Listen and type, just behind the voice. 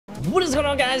What is going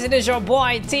on, guys? It is your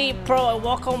boy T Pro and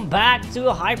welcome back to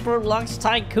Hyperlux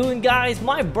Tycoon, guys,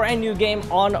 my brand new game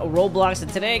on Roblox.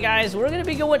 And today, guys, we're going to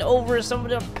be going over some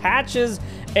of the patches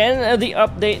and the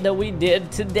update that we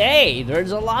did today.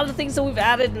 There's a lot of things that we've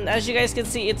added, and as you guys can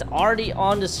see, it's already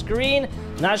on the screen.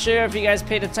 Not sure if you guys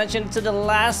paid attention to the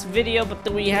last video,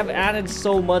 but we have added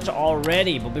so much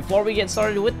already. But before we get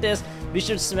started with this, be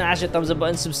sure to smash the thumbs up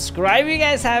button, subscribe if you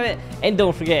guys haven't, and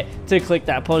don't forget to click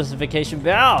that post notification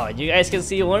bell. You guys can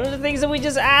see one of the things that we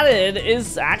just added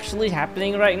is actually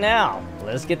happening right now.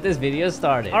 Let's get this video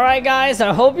started. Alright, guys,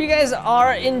 I hope you guys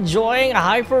are enjoying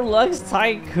Hyperlux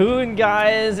Tycoon,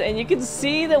 guys. And you can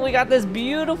see that we got this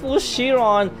beautiful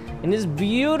Chiron in this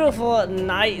beautiful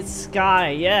night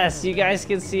sky. Yes, you guys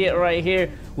can see it right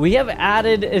here. We have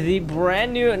added the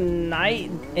brand new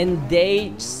night and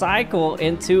day cycle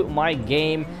into my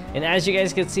game, and as you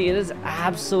guys can see, it is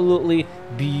absolutely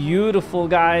beautiful,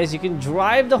 guys. You can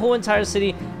drive the whole entire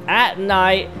city at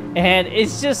night, and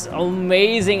it's just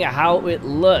amazing how it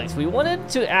looks. We wanted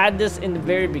to add this in the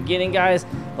very beginning, guys,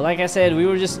 but like I said, we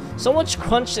were just so much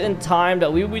crunched in time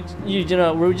that we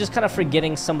were just kind of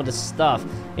forgetting some of the stuff.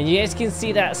 And you guys can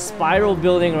see that spiral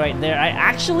building right there. I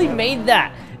actually made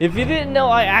that. If you didn't know,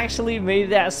 I actually made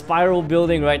that spiral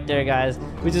building right there, guys,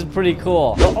 which is pretty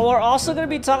cool. But we're also going to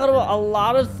be talking about a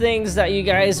lot of things that you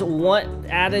guys want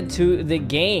added to the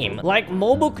game, like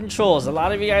mobile controls. A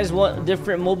lot of you guys want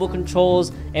different mobile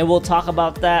controls, and we'll talk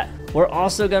about that. We're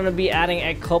also going to be adding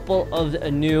a couple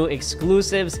of new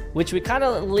exclusives, which we kind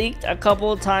of leaked a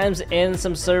couple of times in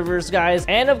some servers, guys.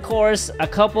 And of course, a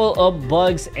couple of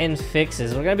bugs and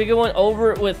fixes. We're going to be going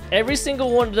over with every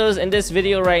single one of those in this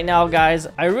video right now, guys.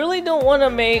 I really don't want to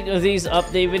make these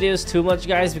update videos too much,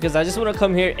 guys, because I just want to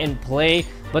come here and play.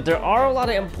 But there are a lot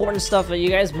of important stuff that you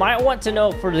guys might want to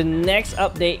know for the next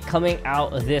update coming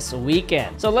out this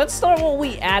weekend. So let's start what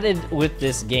we added with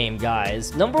this game,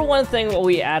 guys. Number one thing what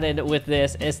we added with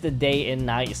this is the day and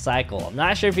night cycle. I'm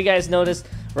not sure if you guys noticed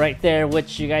right there,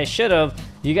 which you guys should have.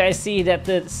 You guys see that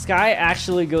the sky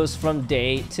actually goes from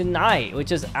day to night,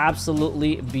 which is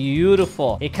absolutely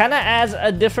beautiful. It kind of adds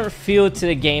a different feel to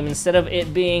the game. Instead of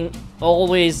it being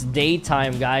always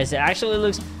daytime, guys, it actually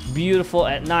looks beautiful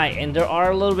at night. And there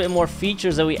are a little bit more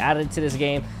features that we added to this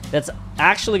game that's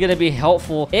actually going to be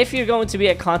helpful if you're going to be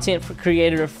a content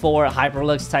creator for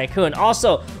Hyperlux Tycoon.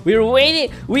 Also, we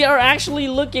are actually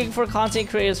looking for content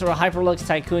creators for Hyperlux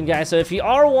Tycoon, guys. So if you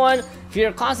are one, if you're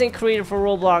a content creator for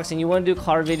Roblox and you want to do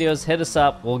car videos, hit us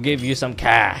up. We'll give you some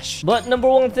cash. But number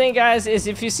one thing, guys, is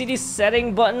if you see the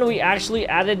setting button, we actually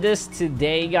added this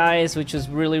today, guys, which is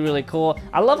really cool.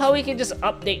 I love how we can just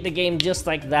update the game just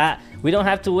like that. We don't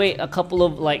have to wait a couple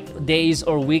of like days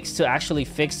or weeks to actually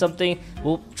fix something.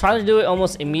 We'll try to do it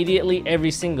almost immediately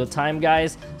every single time,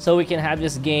 guys, so we can have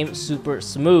this game super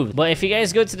smooth. But if you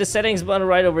guys go to the settings button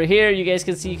right over here, you guys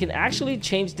can see you can actually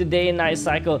change the day and night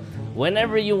cycle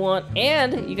whenever you want,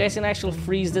 and you guys can actually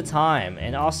freeze the time.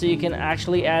 And also you can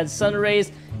actually add sun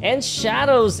rays and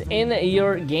shadows in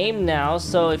your game now.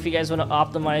 So if you guys want to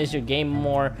optimize your game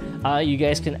more, you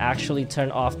guys can actually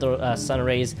turn off the sun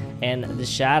rays and the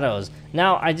shadows.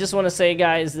 Now, I just want to say,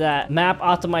 guys, that map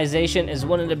optimization is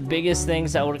one of the biggest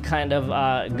things that we're kind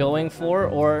of going for,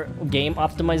 or game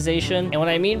optimization. And what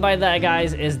I mean by that,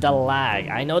 guys, is the lag.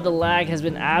 I know the lag has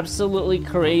been absolutely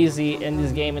crazy in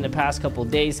this game in the past couple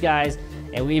days, guys.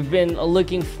 And we've been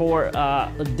looking for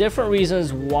different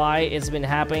reasons why it's been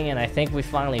happening, and I think we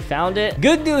finally found it.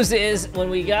 Good news is when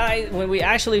we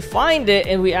actually find it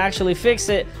and we actually fix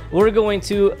it, we're going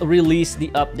to release the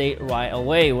update right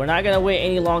away. We're not gonna wait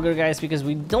any longer, guys, because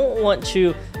we don't want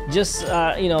you just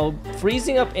you know,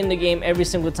 freezing up in the game every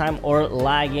single time or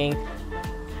lagging.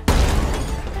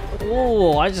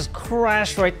 Oh, I just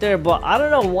crashed right there, but I don't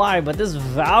know why, but this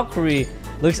Valkyrie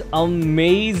looks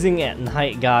amazing at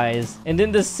night, guys. And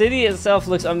then the city itself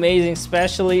looks amazing,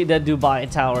 especially the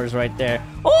Dubai towers right there.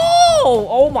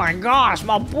 Oh my gosh,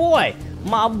 my boy,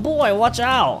 watch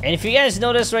out. And if you guys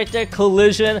notice right there,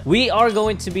 collision, we are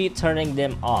going to be turning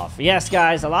them off. Yes,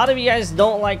 guys, a lot of you guys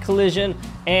don't like collision,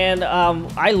 and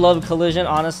I love collision,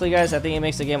 honestly, guys. I think it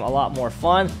makes the game a lot more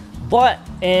fun. But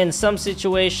in some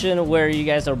situation where you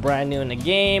guys are brand new in the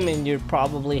game and you're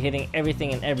probably hitting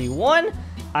everything and everyone,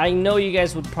 I know you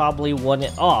guys would probably want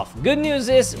it off. Good news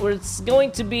is it's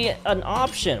going to be an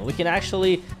option. We can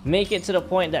actually make it to the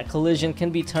point that collision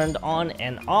can be turned on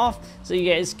and off, so you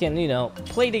guys can, you know,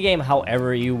 play the game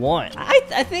however you want.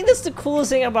 I think that's the coolest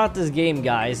thing about this game,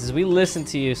 guys, is we listen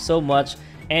to you so much,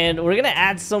 and we're gonna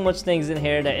add so much things in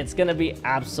here that it's gonna be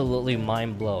absolutely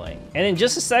mind-blowing. And in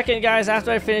just a second, guys, after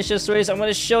I finish this race, I'm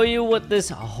gonna show you what this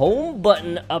home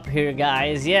button up here,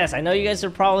 guys. Yes, I know you guys are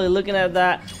probably looking at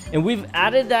that, and we've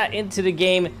added that into the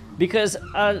game because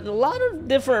a lot of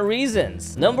different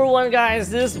reasons. Number one, guys,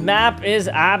 this map is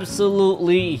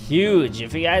absolutely huge.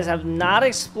 If you guys have not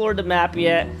explored the map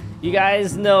yet, you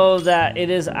guys know that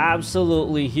it is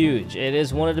absolutely huge. It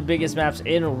is one of the biggest maps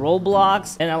in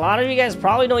Roblox, and a lot of you guys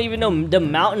probably don't even know the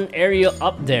mountain area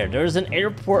up there. There's an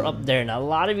airport up there, and a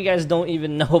lot of you guys don't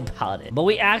even know about it. But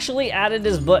we actually added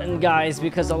this button, guys,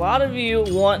 because a lot of you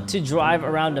want to drive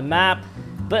around the map,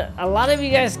 but a lot of you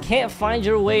guys can't find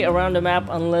your way around the map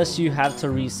unless you have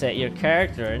to reset your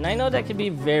character. And I know that can be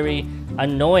very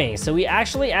annoying. So we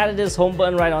actually added this home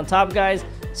button right on top, guys,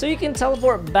 so you can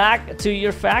teleport back to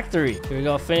your factory. Here we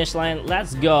go, finish line,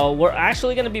 let's go. We're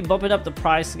actually gonna be bumping up the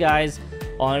price, guys,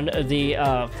 on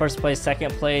the first place,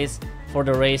 second place for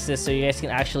the races, so you guys can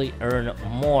actually earn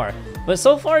more. But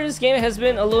so far, this game has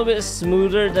been a little bit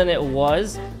smoother than it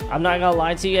was. I'm not gonna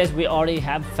lie to you guys, we already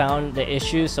have found the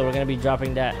issue, so we're gonna be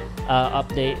dropping that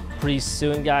update pretty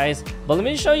soon, guys. But let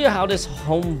me show you how this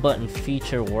home button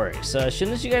feature works. So as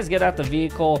soon as you guys get out the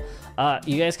vehicle,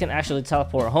 you guys can actually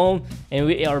teleport home, and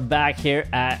we are back here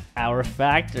at our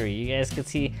factory. You guys can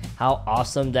see how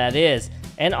awesome that is.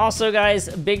 And also, guys,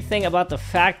 a big thing about the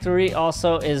factory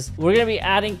also is we're gonna be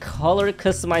adding color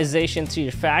customization to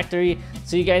your factory,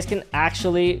 so you guys can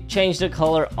actually change the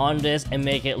color on this and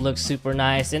make it look super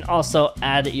nice, and also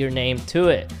add your name to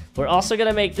it. We're also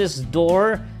gonna make this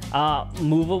door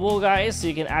movable, guys, so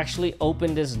you can actually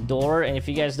open this door. And if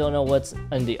you guys don't know what's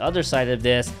on the other side of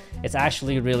this, it's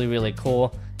actually really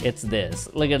cool. It's this.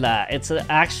 Look at that. It's an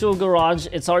actual garage.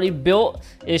 It's already built.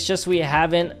 It's just we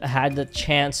haven't had the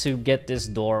chance to get this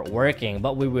door working,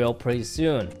 but we will pretty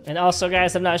soon. And also,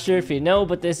 guys, I'm not sure if you know,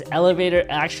 but this elevator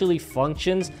actually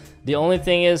functions. The only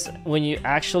thing is when you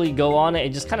actually go on it, it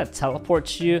just kind of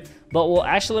teleports you, but we'll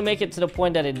actually make it to the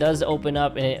point that it does open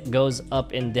up and it goes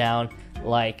up and down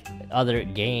like other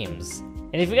games.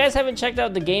 And if you guys haven't checked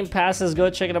out the game passes, go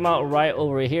check them out right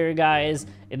over here, guys.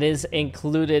 It is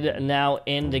included now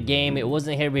in the game. It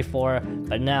wasn't here before,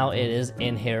 but now it is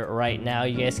in here right now.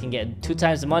 You guys can get 2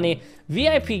 times the money,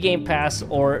 VIP game pass,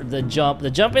 or the jump.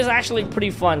 The jump is actually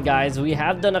pretty fun, guys. We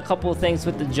have done a couple of things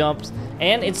with the jumps,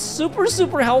 and it's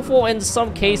super helpful in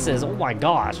some cases. Oh my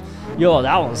gosh, yo,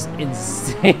 that was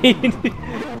insane.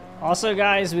 Also,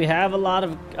 guys, we have a lot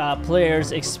of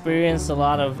players experience a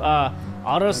lot of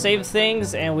autosave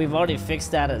things, and we've already fixed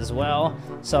that as well.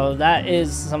 So that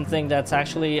is something that's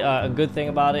actually a good thing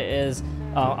about it is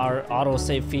our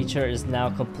autosave feature is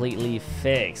now completely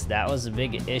fixed. That was a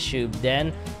big issue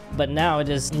then, but now it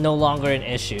is no longer an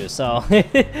issue. So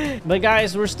but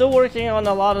guys, we're still working on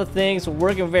a lot of things. We're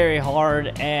working very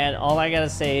hard, and all I gotta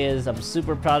say is I'm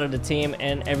super proud of the team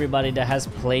and everybody that has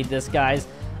played this, guys.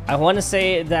 I want to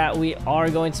say that we are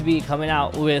going to be coming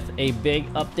out with a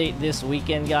big update this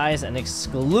weekend, guys, an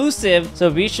exclusive,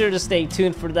 so be sure to stay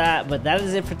tuned for that. But that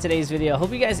is it for today's video. I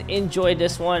hope you guys enjoyed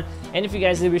this one, and if you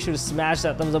guys did, be sure to smash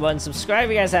that thumbs up button, subscribe if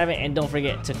you guys haven't, and don't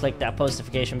forget to click that post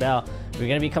notification bell. We're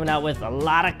going to be coming out with a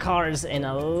lot of cars and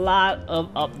a lot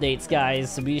of updates,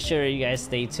 guys, so be sure you guys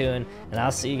stay tuned, and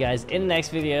I'll see you guys in the next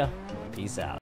video. Peace out.